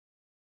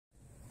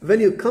When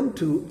you come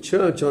to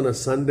church on a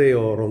Sunday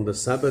or on the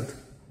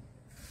Sabbath,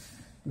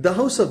 the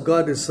house of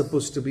God is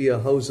supposed to be a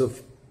house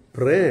of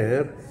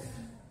prayer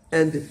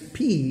and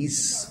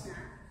peace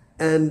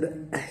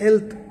and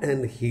health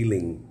and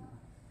healing.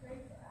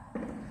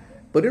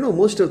 But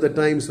most of the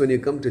times when you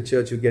come to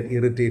church, you get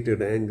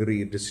irritated,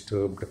 angry,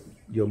 disturbed.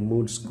 Your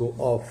moods go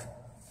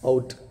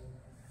out.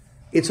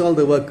 It's all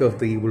the work of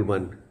the evil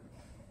one.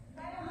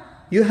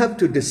 You have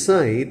to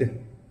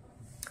decide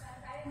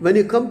when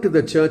you come to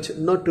the church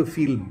not to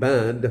feel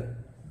bad,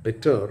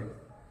 bitter,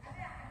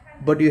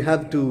 but you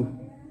have to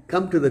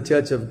come to the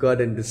church of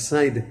God and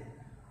decide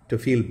to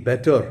feel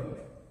better,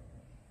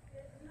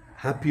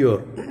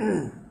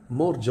 happier,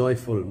 more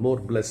joyful, more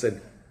blessed,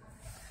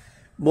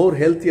 more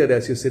healthier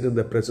as you sit in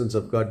the presence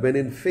of God. When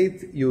in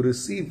faith you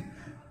receive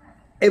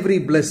every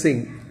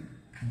blessing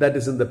that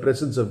is in the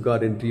presence of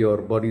God into your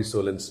body,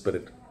 soul and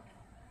spirit.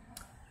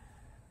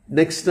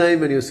 Next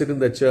time when you sit in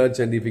the church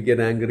and if you get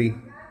angry,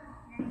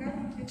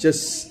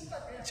 just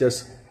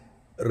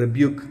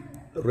rebuke,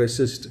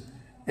 resist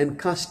and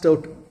cast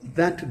out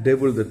that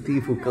devil, the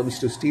thief who comes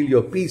to steal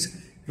your peace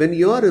when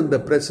you are in the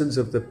presence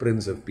of the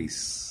Prince of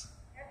Peace.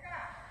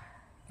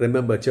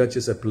 Remember, church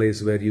is a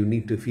place where you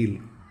need to feel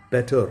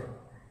better,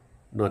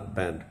 not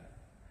bad.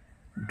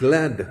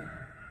 Glad,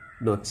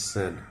 not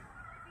sad.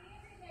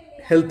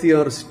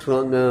 Healthier,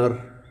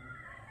 stronger,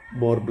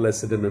 more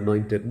blessed and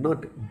anointed,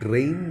 not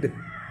drained,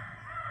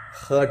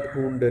 hurt,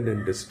 wounded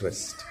and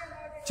distressed.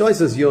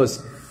 Choice is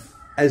yours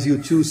as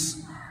you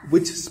choose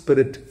which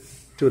spirit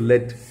to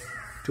let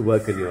to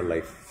work in your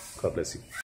life. God bless you.